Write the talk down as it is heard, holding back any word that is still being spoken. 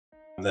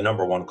The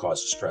number one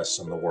cause of stress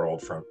in the world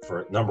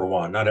for number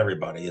one, not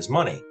everybody, is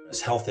money.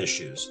 It's health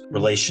issues,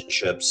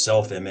 relationships,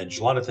 self-image.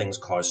 A lot of things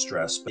cause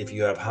stress. If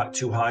you have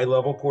too high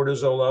level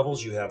cortisol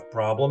levels, you have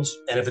problems.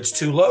 And if it's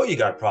too low, you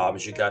got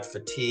problems. You got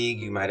fatigue,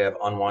 you might have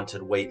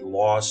unwanted weight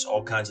loss,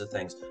 all kinds of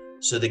things.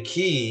 So the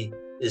key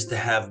is to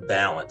have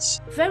balance.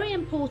 Very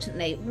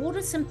importantly, what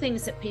are some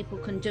things that people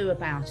can do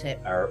about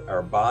it?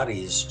 Our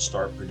bodies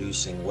start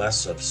producing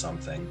less of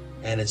something.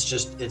 And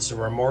it's a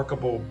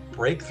remarkable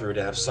breakthrough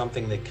to have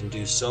something that can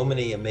do so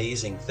many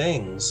amazing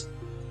things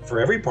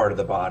for every part of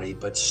the body.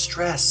 But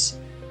stress,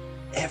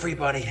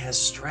 everybody has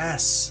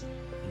stress.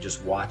 You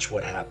just watch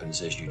what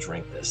happens as you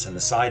drink this. And the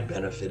side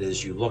benefit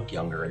is you look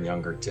younger and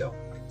younger too.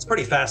 It's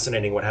pretty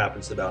fascinating what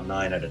happens to about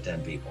 9 out of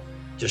 10 people.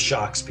 Just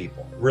shocks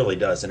people, it really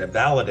does. And it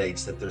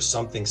validates that there's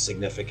something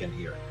significant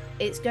here.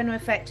 It's going to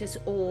affect us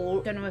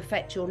all, going to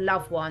affect your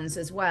loved ones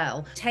as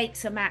well. Take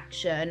some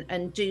action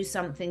and do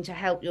something to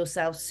help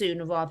yourself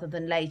sooner rather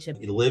than later.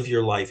 You live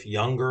your life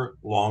younger,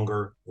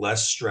 longer,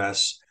 less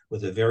stress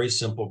with a very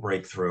simple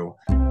breakthrough.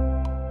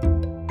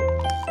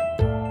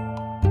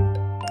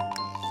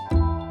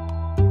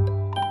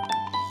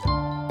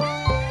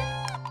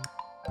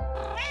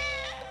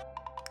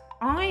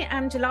 I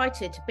am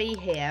delighted to be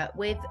here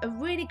with a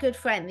really good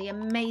friend, the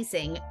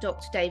amazing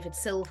Dr. David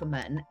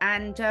Silverman.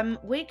 And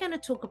we're going to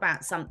talk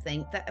about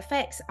something that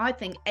affects, I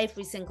think,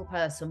 every single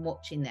person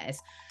watching this,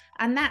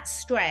 and that's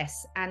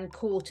stress and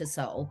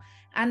cortisol.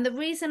 And the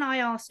reason I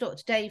asked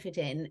Dr. David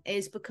in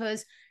is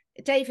because,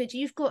 David,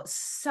 you've got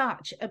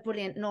such a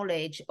brilliant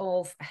knowledge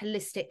of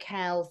holistic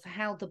health,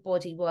 how the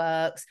body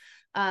works,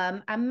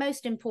 and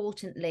most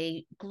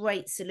importantly,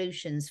 great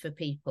solutions for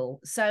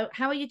people. So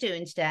how are you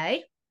doing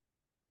today?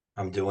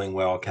 I'm doing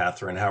well,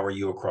 Catherine. How are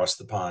you across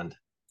the pond?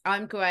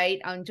 I'm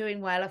great. I'm doing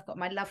well. I've got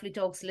my lovely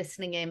dogs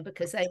listening in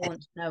because they want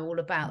to know all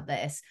about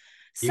this.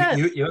 So I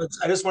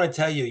just want to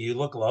tell you, you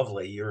look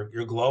lovely. You're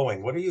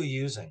glowing. What are you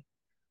using?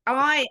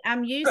 I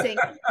am using,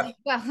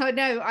 well,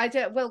 no, I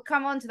don't. We'll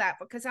come on to that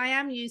because I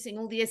am using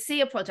all the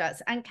ASEA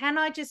products. And can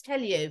I just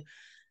tell you,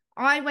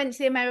 I went to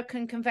the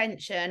American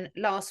convention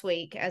last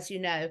week, as you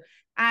know,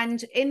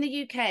 and in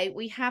the UK,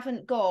 we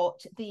haven't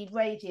got the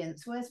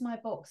Radiance. Where's my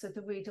box of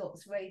the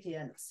Redox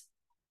Radiance?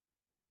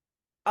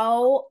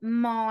 Oh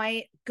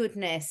my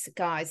goodness,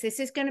 guys.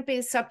 This is going to be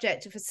the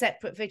subject of a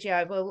separate video.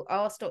 I will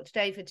ask Dr.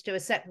 David to do a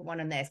separate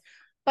one on this.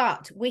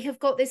 But we have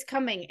got this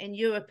coming in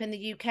Europe and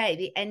the UK,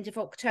 the end of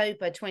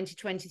October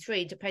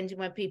 2023, depending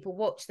when people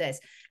watch this.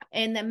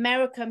 In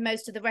America,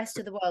 most of the rest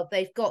of the world,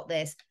 they've got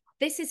this.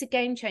 This is a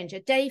game changer.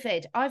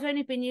 David, I've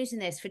only been using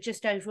this for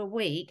just over a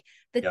week.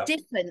 The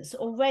difference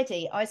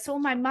already, I saw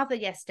my mother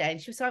yesterday and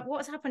she was like,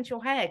 what's happened to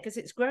your hair? Because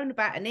it's grown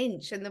about an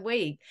inch in the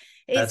week.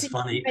 It's That's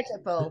funny.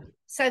 incredible.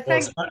 So Well,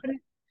 thanks.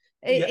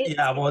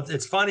 well,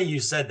 it's funny you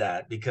said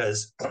that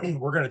because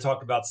we're going to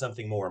talk about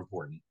something more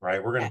important,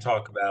 right? We're going to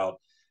talk about,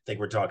 I think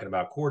we're talking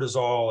about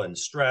cortisol and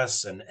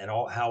stress and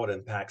all how it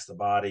impacts the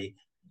body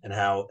and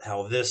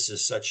how this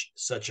is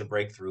such a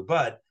breakthrough.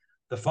 But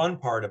the fun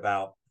part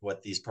about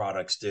what these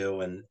products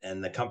do,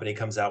 and the company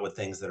comes out with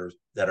things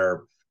that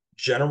are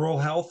general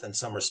health and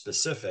some are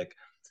specific,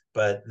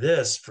 but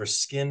this for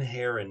skin,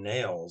 hair, and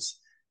nails,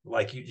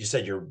 like you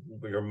said, your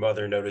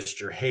mother noticed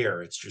your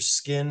hair. It's your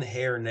skin,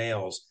 hair,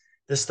 nails.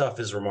 This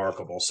stuff is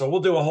remarkable. So we'll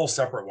do a whole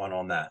separate one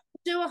on that.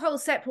 Do a whole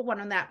separate one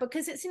on that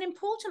because it's an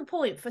important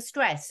point for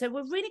stress. So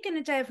we're really going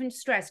to delve into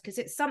stress because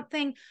it's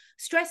something,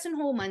 stress and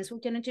hormones, we're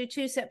going to do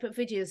two separate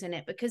videos in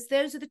it because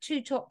those are the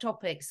two top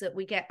topics that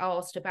we get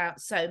asked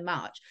about so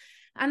much.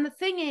 And the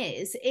thing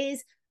is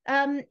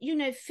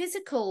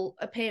physical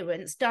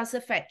appearance does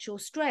affect your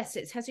stress.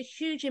 It has a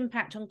huge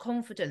impact on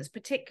confidence,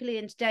 particularly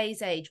in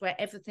today's age where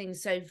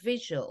everything's so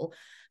visual.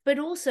 But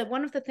also,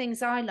 one of the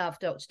things I love,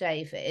 Dr.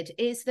 David,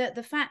 is that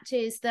the fact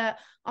is that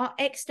our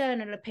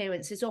external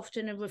appearance is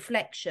often a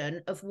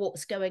reflection of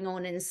what's going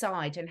on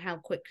inside and how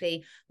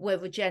quickly we're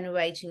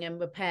regenerating and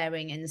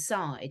repairing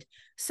inside.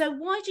 So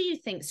why do you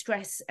think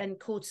stress and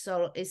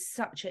cortisol is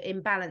such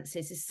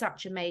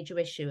a major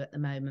issue at the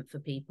moment for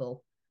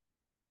people?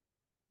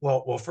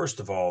 Well, first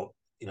of all,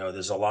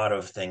 there's a lot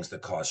of things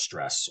that cause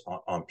stress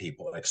on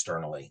people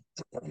externally.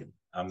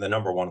 The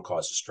number one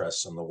cause of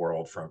stress in the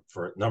world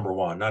for number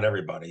one, not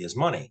everybody, is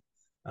money.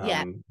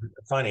 Yeah.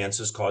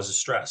 Finances causes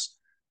stress.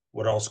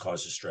 What else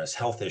causes stress?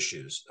 Health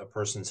issues. A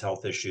person's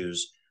health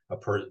issues.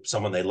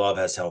 Someone they love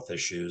has health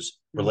issues.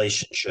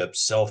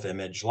 Relationships,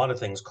 self-image. A lot of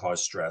things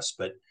cause stress,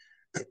 but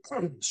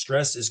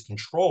stress is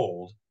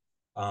controlled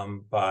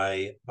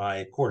by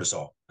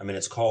cortisol. I mean,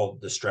 it's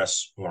called the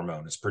stress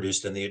hormone. It's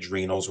produced in the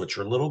adrenals, which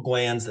are little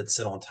glands that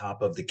sit on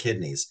top of the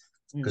kidneys,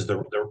 because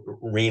the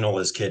renal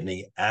is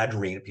kidney.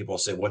 Adrenal, people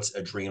say, what's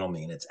adrenal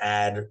mean? It's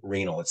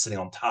adrenal. It's sitting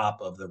on top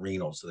of the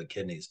renal, so the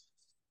kidneys.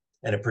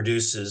 And it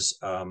produces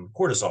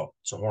cortisol.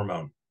 It's a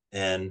hormone.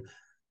 And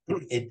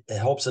it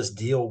helps us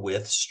deal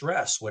with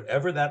stress,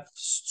 whatever that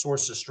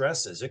source of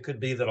stress is. It could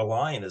be that a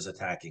lion is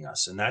attacking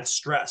us, and that's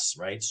stress,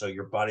 right? So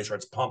your body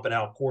starts pumping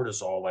out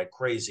cortisol like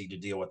crazy to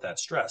deal with that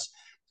stress,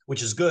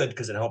 which is good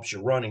because it helps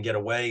you run and get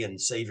away and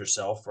save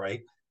yourself,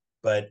 right?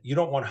 but you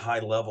don't want high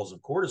levels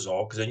of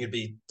cortisol because then you'd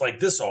be like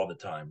this all the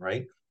time,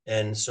 right?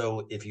 And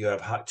so if you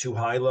have too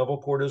high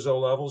level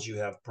cortisol levels, you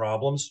have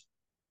problems.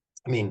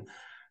 I mean,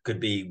 could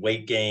be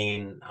weight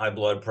gain, high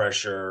blood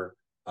pressure,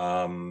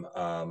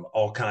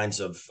 all kinds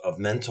of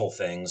mental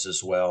things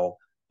as well,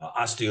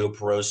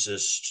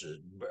 osteoporosis,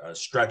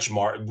 stretch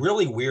mark,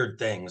 really weird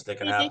things that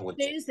can Skin happen with.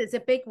 issues is a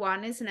big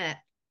one, isn't it?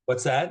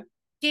 What's that?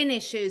 Skin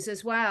issues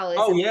as well is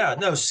Oh a yeah,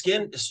 no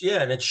skin.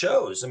 Yeah, and it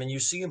shows. I mean, you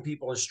see when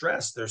people are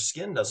stressed, their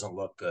skin doesn't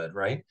look good,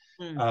 right?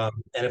 mm.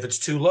 And if it's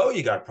too low,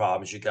 you got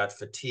problems. You got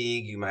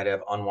fatigue. You might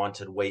have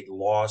unwanted weight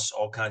loss,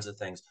 all kinds of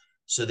things.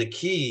 So the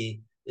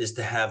key is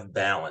to have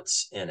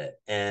balance in it.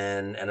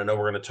 And I know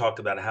we're going to talk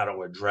about how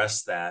to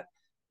address that,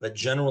 but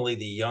generally,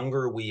 the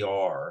younger we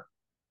are,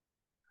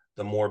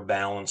 the more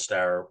balanced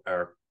our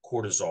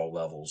cortisol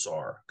levels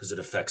are because it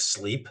affects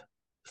sleep,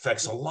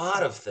 affects a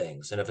lot of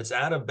things. And if it's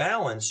out of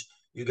balance,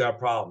 you got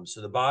problems.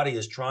 So the body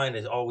is trying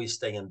to always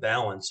stay in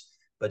balance,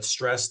 but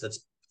stress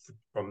that's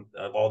from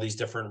all these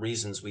different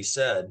reasons we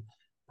said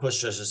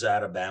pushes us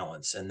out of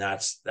balance, and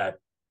that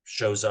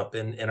shows up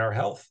in our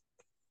health.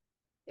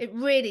 It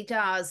really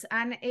does.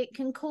 And it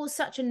can cause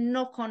such a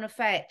knock-on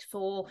effect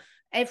for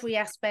every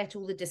aspect,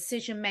 all the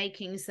decision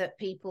makings that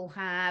people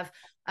have.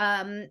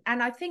 And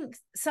I think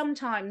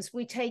sometimes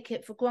we take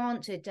it for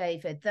granted,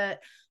 David, that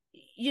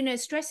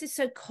stress is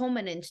so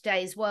common in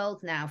today's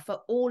world now for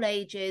all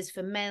ages,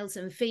 for males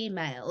and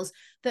females,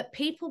 that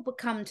people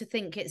become to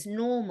think it's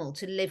normal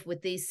to live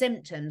with these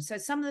symptoms. So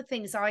some of the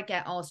things I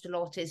get asked a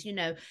lot is,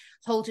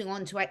 holding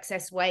on to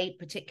excess weight,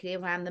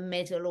 particularly around the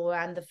middle or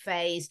around the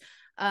face.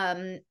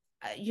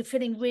 You're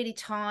feeling really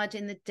tired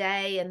in the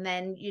day, and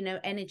then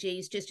energy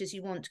is just as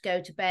you want to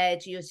go to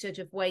bed, you're sort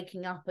of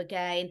waking up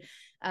again.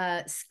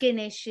 Skin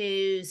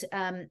issues,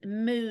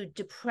 mood,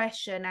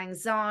 depression,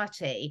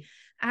 anxiety.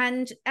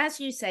 And as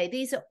you say,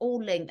 these are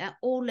all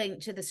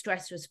linked to the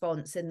stress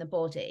response in the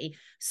body.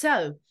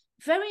 So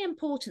very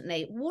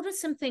importantly, what are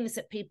some things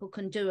that people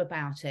can do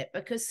about it?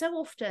 Because so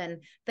often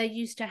they're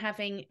used to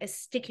having a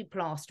sticky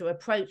plaster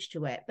approach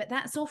to it, but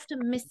that's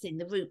often missing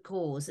the root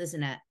cause,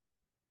 isn't it?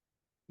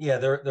 Yeah,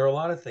 there are a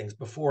lot of things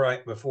before I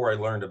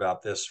learned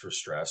about this for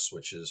stress,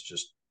 which is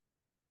just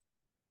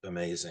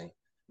amazing.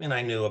 I mean,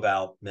 I knew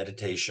about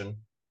meditation,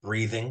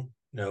 breathing.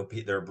 There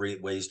are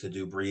ways to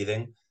do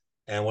breathing,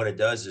 and what it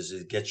does is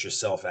it gets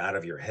yourself out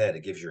of your head.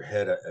 It gives your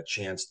head a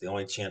chance. The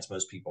only chance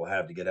most people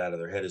have to get out of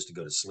their head is to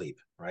go to sleep.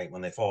 Right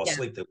when they fall Yeah.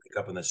 asleep, they wake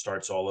up and it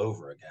starts all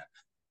over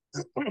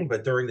again.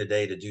 But during the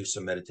day, to do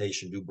some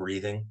meditation, do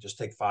breathing. Just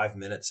take 5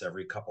 minutes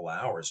every couple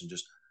hours and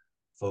just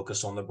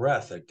focus on the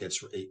breath.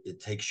 It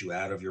takes you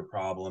out of your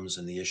problems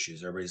and the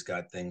issues. Everybody's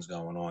got things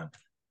going on.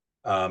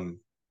 Um,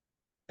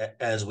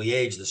 as we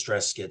age, the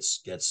stress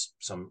gets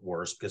some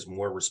worse because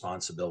more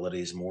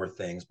responsibilities, more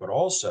things, but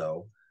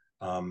also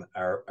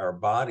our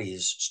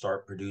bodies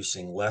start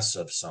producing less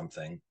of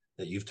something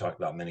that you've talked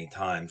about many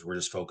times. We're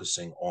just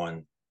focusing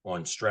on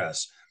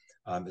stress.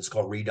 It's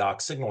called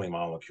redox signaling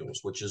molecules,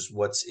 which is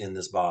what's in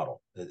this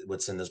bottle.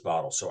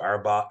 So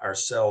our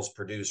cells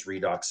produce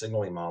redox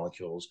signaling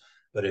molecules,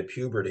 but at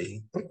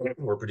puberty,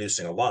 we're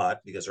producing a lot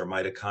because our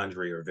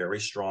mitochondria are very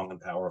strong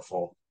and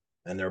powerful,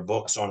 and there are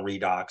books on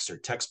redox or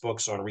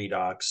textbooks on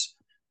redox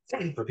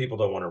for people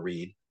who don't want to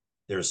read.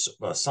 There's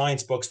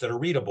science books that are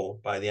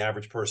readable by the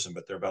average person,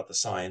 but they're about the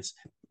science.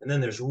 And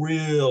then there's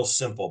real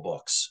simple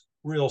books,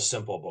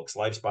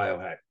 Life's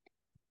Biohack,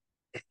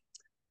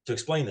 to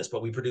explain this.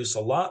 But we produce a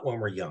lot when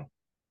we're young.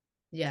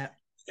 Yeah.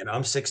 And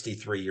I'm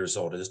 63 years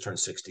old. I just turned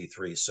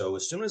 63. So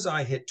as soon as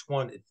I hit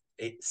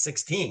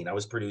 16, I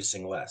was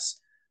producing less.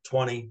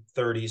 20,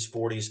 30s,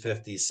 40s,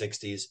 50s,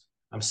 60s.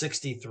 I'm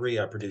 63.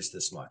 I produce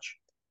this much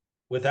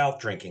without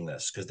drinking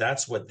this, because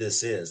that's what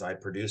this is. I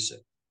produce it,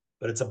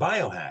 but it's a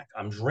biohack.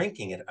 I'm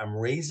drinking it. I'm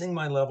raising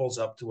my levels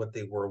up to what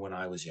they were when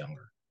I was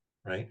younger,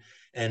 right?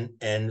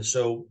 And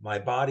so my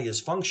body is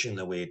functioning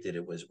the way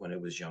it was when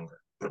it was younger.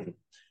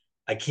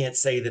 I can't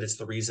say that it's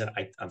the reason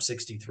I'm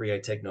 63. I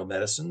take no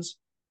medicines.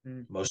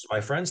 Most of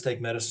my friends take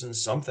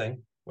medicines,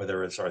 something,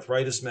 whether it's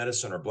arthritis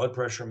medicine or blood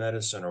pressure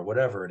medicine or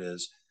whatever it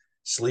is,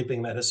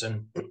 sleeping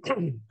medicine.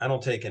 I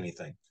don't take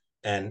anything.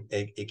 And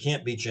it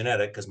can't be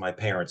genetic because my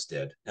parents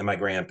did and my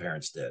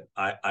grandparents did.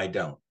 I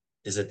don't.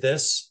 Is it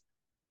this?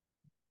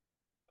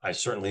 I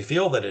certainly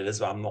feel that it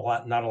is. I'm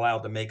not allowed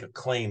to make a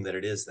claim that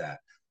it is that.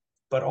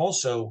 But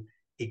also,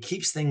 it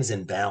keeps things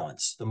in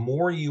balance. The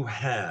more you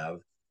have,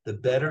 the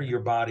better your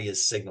body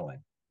is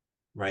signaling,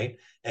 right?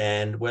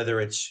 And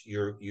whether it's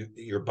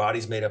your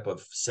body's made up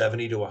of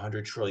 70 to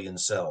 100 trillion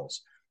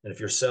cells. And if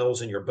your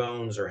cells in your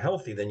bones are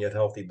healthy, then you have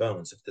healthy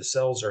bones. If the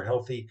cells are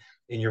healthy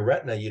in your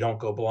retina, you don't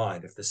go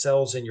blind. If the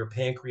cells in your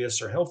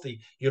pancreas are healthy,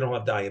 you don't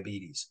have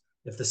diabetes.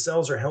 If the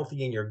cells are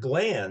healthy in your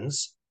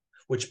glands,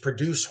 which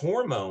produce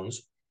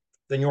hormones,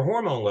 then your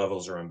hormone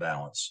levels are in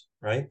balance,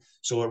 right?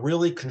 So it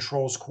really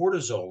controls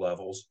cortisol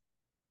levels.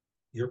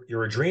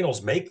 Your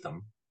adrenals make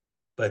them,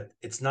 but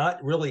it's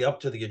not really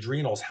up to the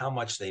adrenals how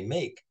much they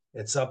make.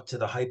 It's up to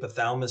the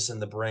hypothalamus in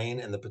the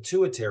brain and the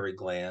pituitary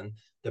gland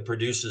that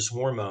produces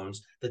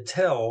hormones that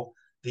tell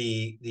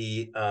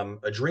The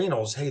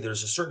adrenals, hey,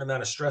 there's a certain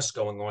amount of stress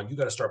going on. You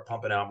got to start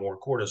pumping out more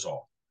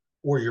cortisol,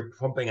 or you're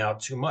pumping out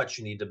too much.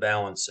 You need to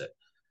balance it.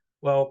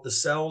 Well, the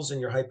cells in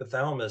your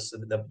hypothalamus,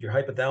 your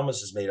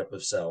hypothalamus is made up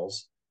of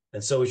cells,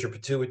 and so is your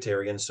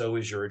pituitary, and so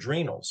is your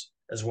adrenals,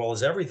 as well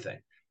as everything.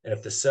 And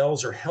if the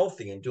cells are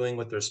healthy and doing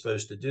what they're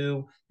supposed to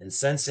do and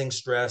sensing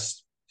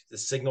stress, the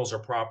signals are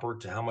proper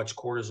to how much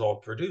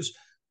cortisol produced,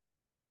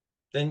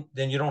 then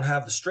you don't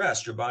have the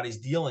stress. Your body's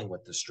dealing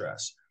with the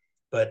stress.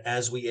 But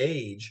as we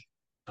age,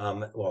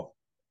 well,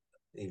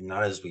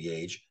 not as we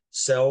age,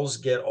 cells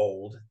get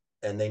old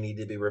and they need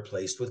to be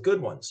replaced with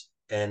good ones.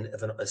 And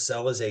if a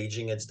cell is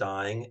aging, it's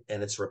dying,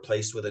 and it's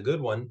replaced with a good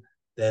one,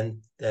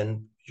 then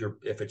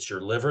if it's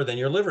your liver, then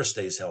your liver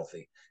stays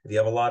healthy. If you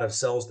have a lot of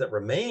cells that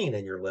remain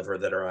in your liver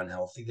that are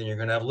unhealthy, then you're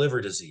going to have liver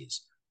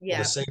disease. Well,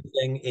 the same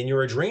thing in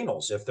your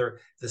adrenals. If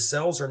the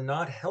cells are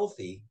not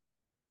healthy,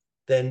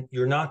 then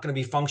you're not going to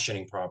be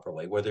functioning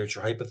properly, whether it's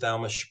your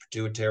hypothalamus, your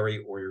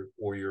pituitary,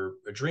 or your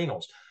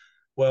adrenals.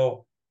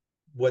 Well,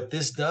 what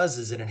this does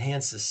is it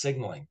enhances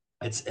signaling.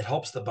 It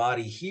helps the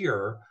body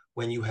hear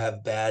when you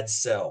have bad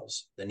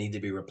cells that need to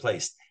be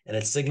replaced, and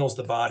it signals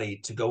the body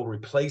to go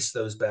replace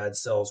those bad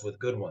cells with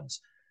good ones.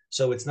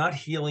 So it's not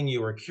healing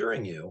you or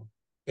curing you.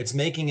 It's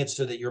making it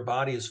so that your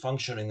body is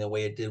functioning the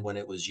way it did when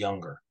it was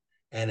younger.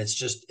 And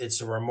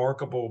it's a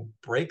remarkable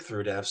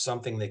breakthrough to have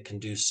something that can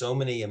do so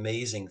many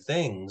amazing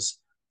things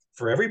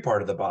for every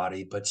part of the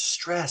body. But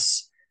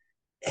stress,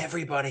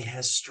 everybody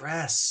has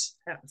stress.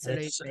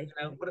 Absolutely. And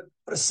it's,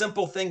 what a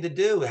simple thing to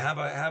do.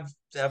 Have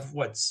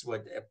what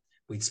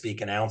we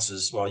speak in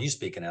ounces. Well, you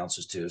speak in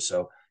ounces too.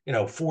 So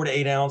 4 to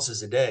 8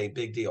 ounces a day,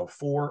 big deal.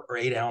 4 or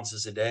 8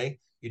 ounces a day.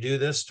 You do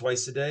this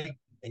twice a day,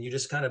 and you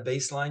just kind of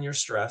baseline your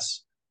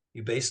stress.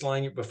 You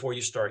baseline before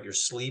you start your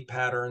sleep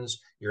patterns,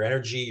 your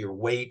energy, your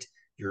weight,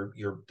 your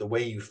the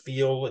way you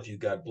feel. If you've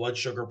got blood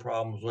sugar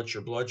problems, what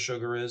your blood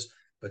sugar is.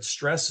 But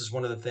stress is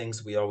one of the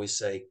things we always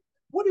say.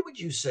 What would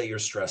you say your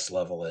stress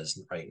level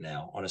is right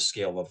now on a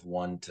scale of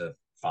 1 to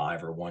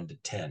 5 or 1 to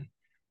 10?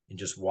 And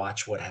just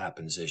watch what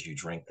happens as you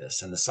drink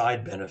this. And the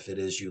side benefit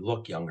is you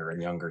look younger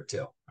and younger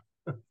too.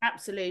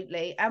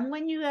 Absolutely. And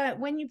when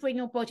you bring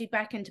your body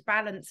back into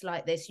balance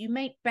like this, you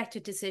make better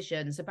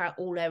decisions about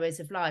all areas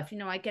of life.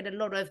 I get a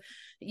lot of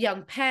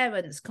young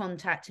parents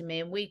contacting me,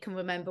 and we can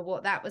remember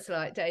what that was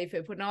like,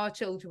 David, when our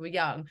children were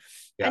young.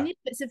 Yeah. And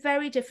it's a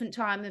very different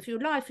time of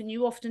your life, and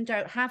you often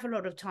don't have a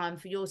lot of time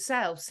for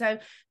yourself. So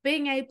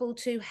being able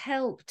to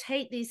help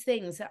take these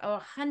things that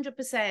are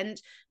 100%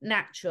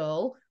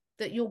 natural,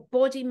 that your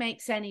body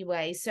makes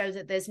anyway, so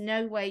that there's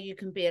no way you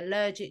can be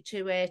allergic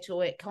to it,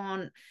 or it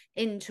can't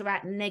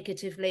interact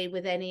negatively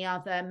with any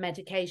other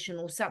medication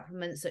or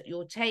supplements that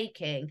you're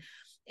taking,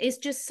 is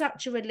just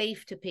such a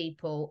relief to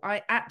people.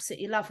 I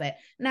absolutely love it.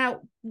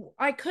 Now,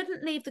 I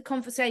couldn't leave the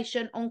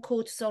conversation on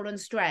cortisol and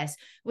stress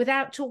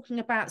without talking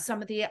about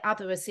some of the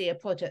other ASEA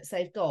products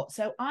they've got.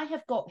 So I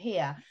have got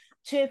here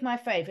 2 of my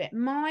favorite,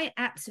 my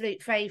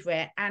absolute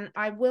favorite, and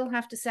I will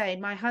have to say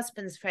my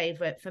husband's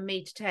favorite for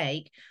me to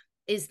take,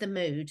 is the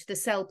mood, the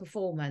cell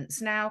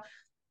performance. Now,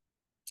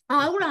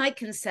 all I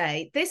can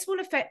say, this will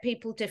affect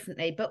people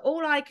differently, but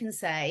all I can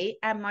say,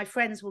 and my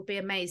friends will be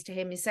amazed to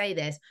hear me say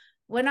this,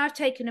 when I've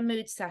taken a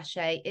mood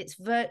sachet, it's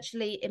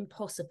virtually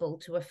impossible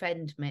to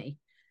offend me.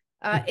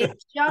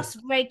 It just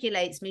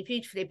regulates me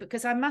beautifully,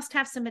 because I must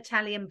have some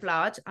Italian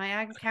blood.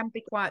 I can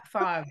be quite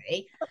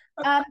fiery.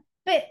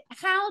 But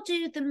how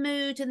do the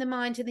mood and the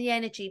mind and the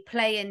energy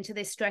play into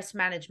this stress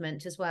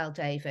management as well,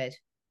 David?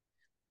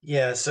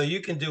 Yeah, so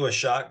you can do a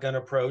shotgun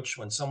approach.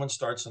 When someone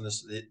starts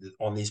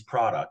on these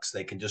products,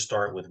 they can just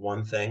start with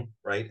one thing,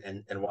 right?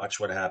 And watch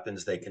what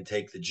happens. They can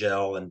take the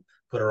gel and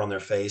put it on their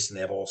face, and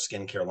they have a whole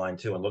skincare line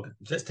too. And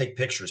just take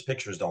pictures.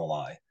 Pictures don't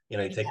lie. You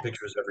take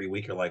pictures every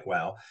week. You're like,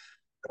 wow.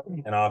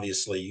 And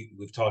obviously,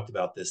 we've talked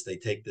about this. They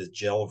take the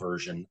gel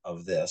version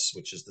of this,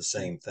 which is the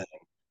same thing.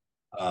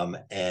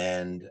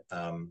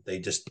 They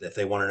just, if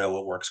they want to know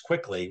what works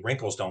quickly,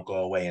 wrinkles don't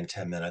go away in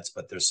 10 minutes,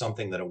 but there's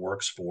something that it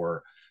works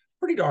for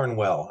pretty darn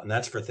well. And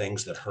that's for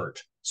things that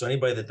hurt. So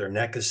anybody that their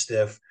neck is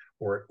stiff,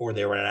 or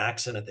they were in an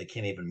accident, they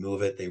can't even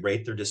move it. They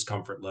rate their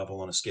discomfort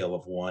level on a scale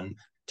of 1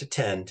 to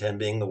 10, 10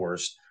 being the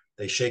worst.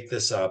 They shake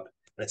this up,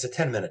 and it's a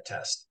 10-minute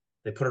test.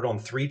 They put it on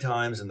 3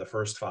 times in the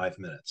first 5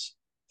 minutes.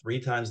 3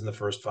 times in the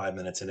first 5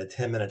 minutes. And at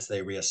 10 minutes,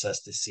 they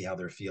reassess to see how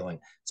they're feeling.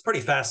 It's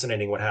pretty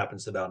fascinating what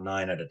happens to about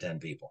 9 out of 10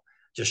 people.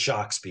 Just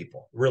shocks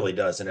people, really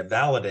does. And it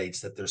validates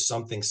that there's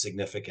something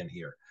significant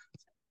here.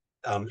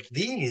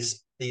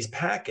 These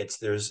packets,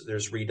 there's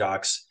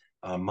Redox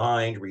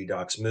Mind,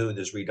 Redox Mood,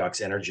 there's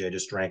Redox Energy. I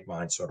just drank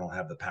mine, so I don't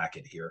have the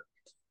packet here.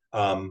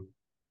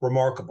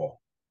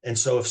 Remarkable. And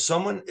so if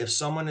someone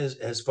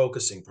has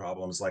focusing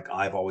problems, like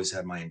I've always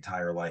had my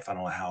entire life, I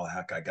don't know how the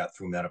heck I got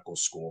through medical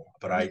school,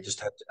 but I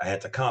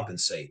had to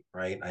compensate,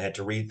 right? I had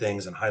to read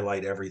things and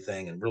highlight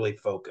everything and really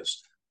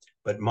focus.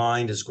 But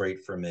mind is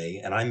great for me,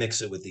 and I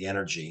mix it with the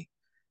energy,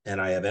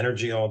 and I have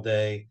energy all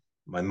day.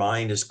 My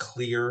mind is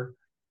clear.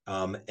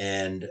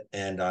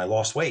 and I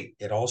lost weight.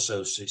 It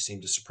also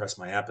seemed to suppress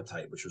my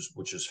appetite, which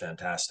was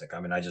fantastic. I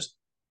mean, I just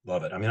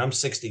love it. I mean, I'm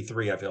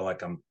 63. I feel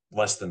like I'm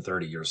less than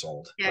 30 years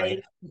old, Yeah,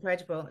 right?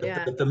 incredible. But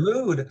Yeah. but the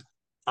mood,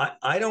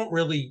 I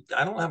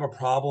don't have a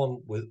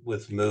problem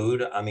with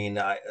mood. I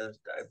mean,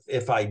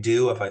 if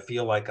I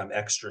feel like I'm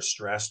extra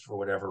stressed for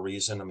whatever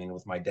reason. I mean,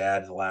 with my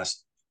dad, the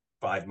last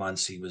 5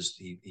 months,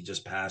 he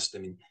just passed. I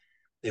mean,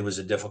 it was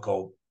a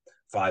difficult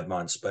 5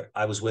 months, but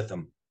I was with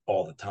him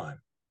all the time.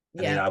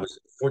 I mean, Yeah.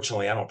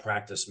 fortunately, I don't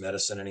practice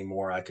medicine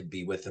anymore. I could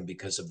be with him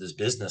because of this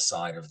business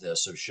side of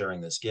this, of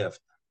sharing this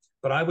gift.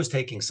 But I was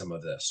taking some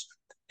of this.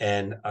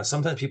 And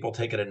sometimes people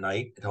take it at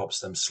night. It helps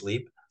them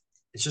sleep.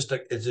 It's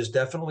just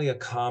definitely a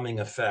calming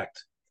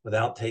effect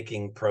without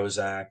taking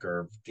Prozac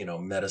or,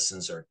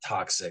 medicines are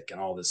toxic and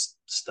all this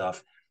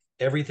stuff.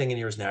 Everything in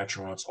here is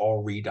natural and it's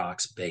all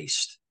redox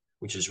based,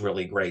 which is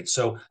really great.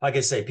 So, like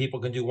I say, people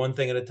can do one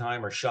thing at a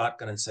time or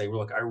shotgun and say,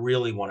 look, I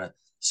really want to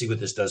see what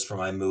this does for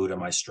my mood and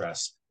my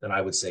stress. Then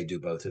I would say do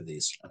both of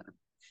these.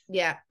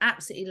 Yeah,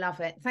 absolutely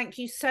love it. Thank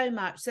you so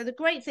much. So the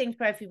great thing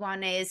for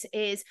everyone is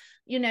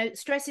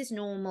stress is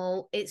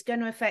normal. It's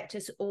going to affect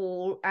us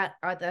all at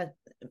other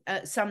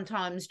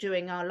sometimes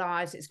during our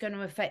lives. It's going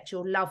to affect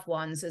your loved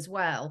ones as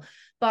well.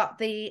 But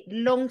the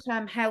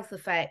long-term health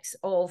effects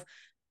of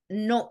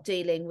not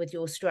dealing with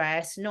your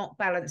stress, not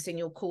balancing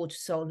your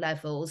cortisol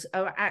levels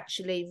are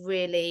actually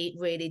really,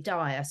 really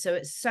dire. So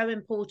it's so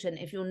important,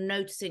 if you're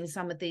noticing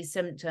some of these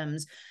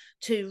symptoms,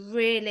 to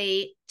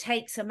really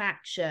take some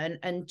action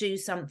and do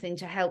something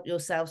to help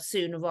yourself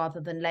sooner rather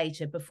than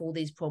later, before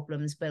these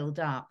problems build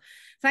up.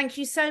 Thank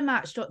you so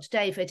much, Dr.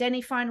 David.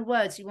 Any final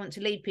words you want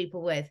to leave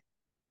people with?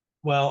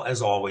 Well,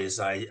 as always,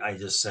 I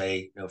just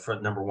say, for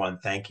number one,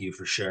 thank you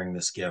for sharing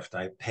this gift.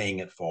 Paying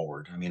it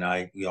forward. I mean,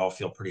 we all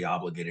feel pretty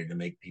obligated to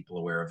make people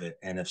aware of it.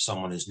 And if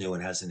someone is new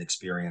and hasn't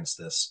experienced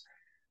this,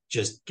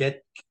 just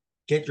get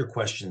your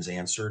questions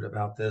answered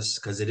about this,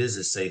 because it is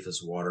as safe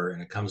as water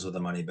and it comes with a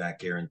money back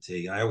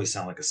guarantee. I always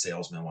sound like a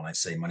salesman when I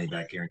say money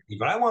back guarantee,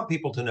 but I want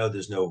people to know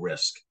there's no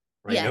risk,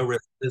 right? Yeah. No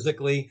risk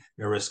physically,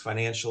 no risk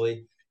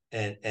financially,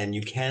 and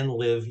you can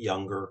live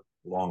younger,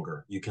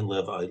 longer. You can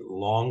live a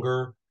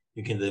longer.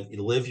 You can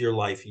live your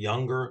life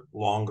younger,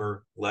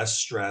 longer, less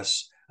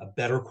stress, a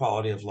better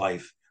quality of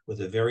life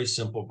with a very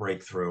simple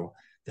breakthrough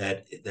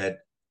that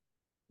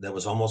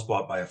was almost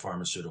bought by a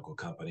pharmaceutical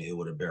company who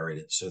would have buried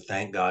it. So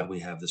thank God we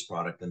have this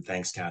product, and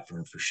thanks,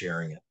 Catherine, for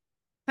sharing it.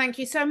 Thank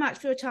you so much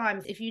for your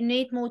time. If you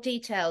need more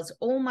details,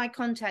 all my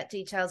contact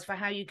details for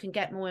how you can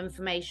get more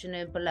information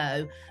are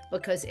below,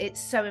 because it's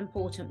so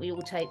important we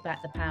all take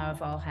back the power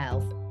of our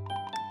health.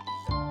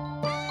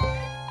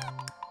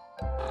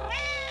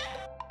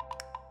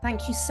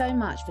 Thank you so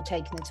much for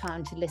taking the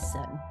time to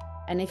listen.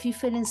 And if you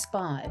feel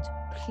inspired,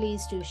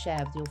 please do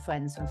share with your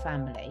friends and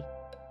family.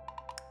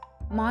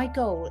 My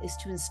goal is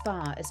to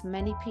inspire as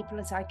many people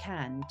as I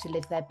can to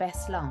live their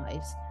best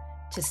lives,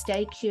 to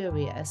stay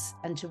curious,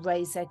 and to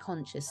raise their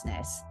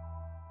consciousness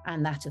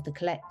and that of the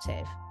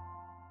collective.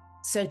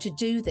 So to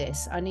do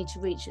this, I need to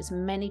reach as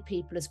many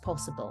people as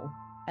possible,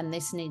 and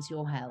this needs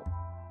your help.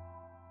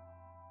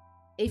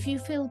 If you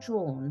feel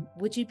drawn,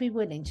 would you be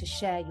willing to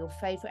share your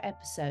favourite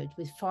episode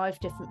with 5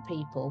 different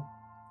people?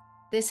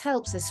 This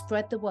helps us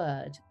spread the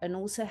word and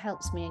also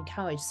helps me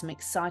encourage some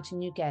exciting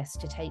new guests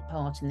to take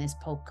part in this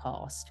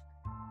podcast.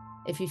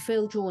 If you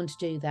feel drawn to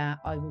do that,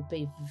 I will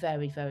be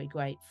very, very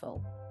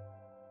grateful.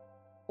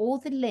 All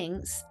the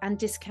links and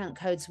discount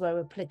codes where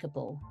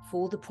applicable for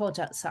all the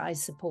products that I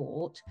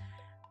support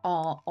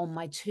are on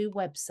my 2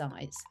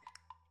 websites,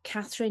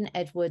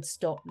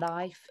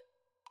 catherineedwards.life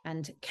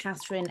and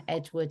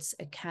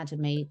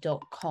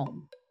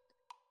catherineedwardsacademy.com.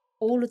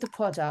 All of the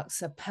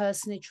products are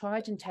personally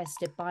tried and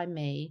tested by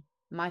me,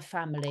 my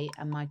family,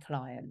 and my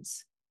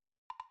clients.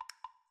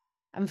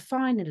 And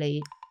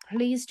finally,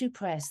 please do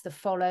press the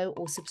follow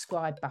or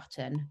subscribe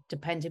button,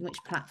 depending which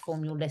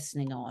platform you're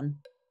listening on.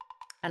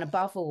 And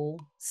above all,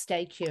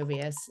 stay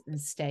curious and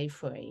stay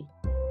free.